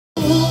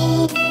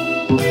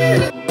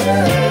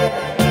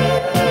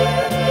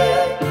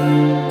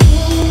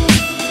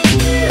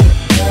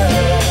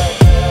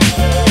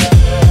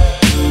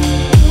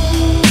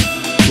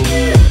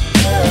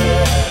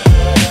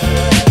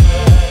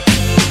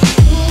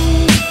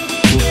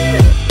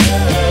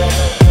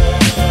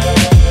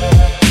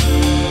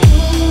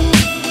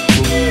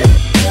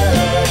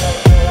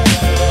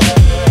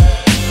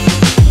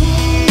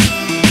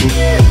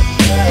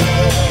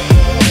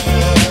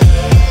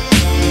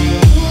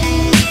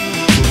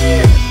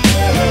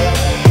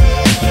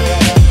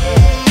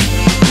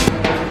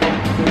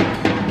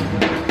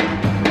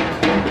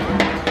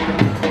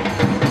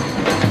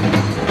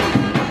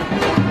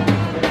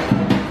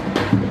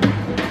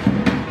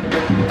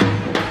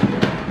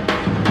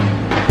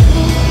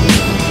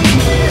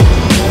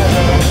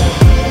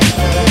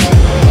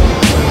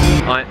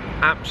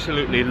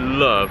absolutely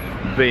love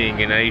being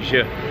in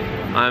Asia.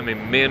 I'm in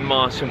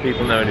Myanmar, some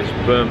people know it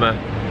as Burma.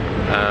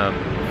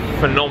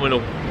 Phenomenal,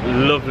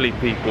 lovely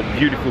people,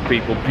 beautiful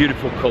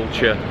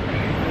culture.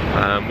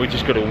 We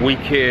just got a week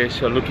here,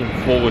 so looking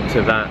forward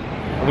to that.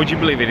 And would you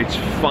believe it, it's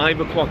 5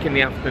 o'clock in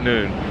the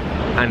afternoon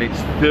and it's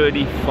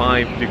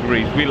 35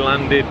 degrees. We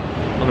landed,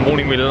 on the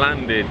morning we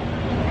landed,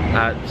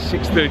 at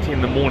 6:30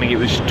 in the morning, it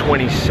was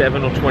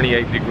 27 or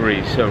 28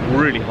 degrees, so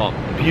really hot.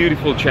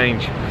 Beautiful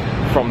change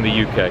from the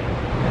UK.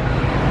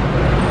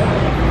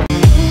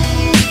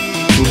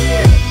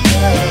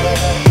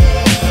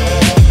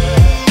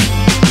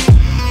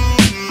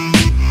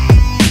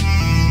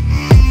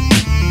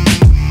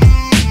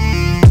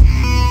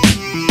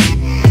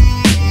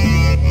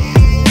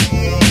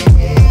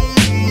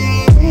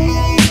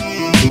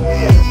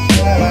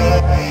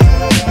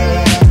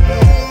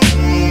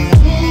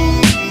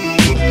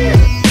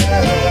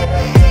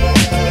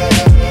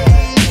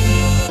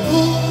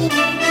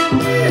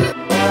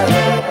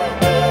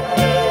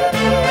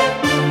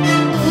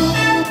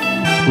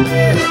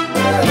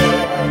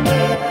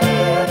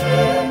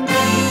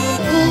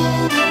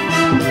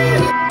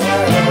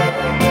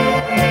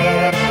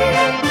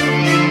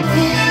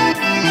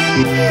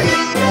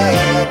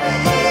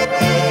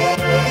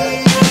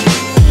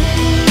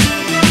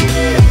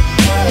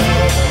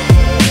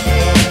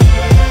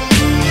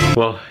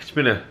 Well, it's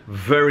been a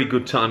very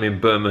good time in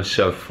Burma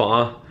so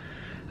far.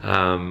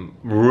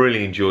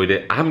 Really enjoyed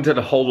it. I haven't had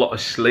a whole lot of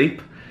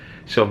sleep,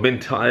 so I've been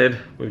tired.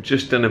 We've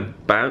just done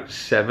about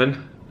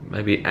 7,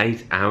 maybe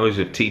 8 hours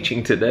of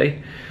teaching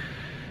today.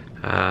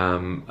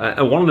 And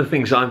one of the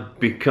things I've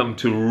become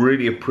to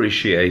really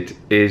appreciate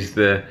is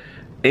the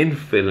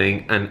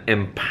infilling and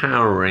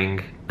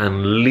empowering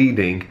and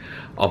leading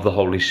of the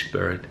Holy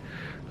Spirit.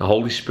 The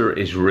Holy Spirit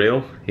is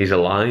real, He's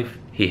alive,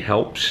 He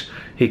helps,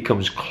 He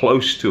comes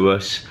close to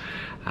us,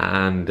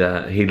 and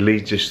He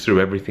leads us through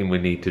everything we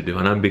need to do.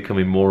 And I'm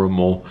becoming more and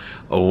more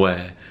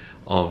aware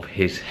of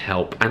His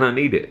help, and I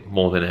need it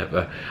more than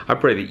ever. I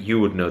pray that you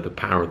would know the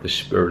power of the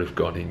Spirit of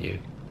God in you.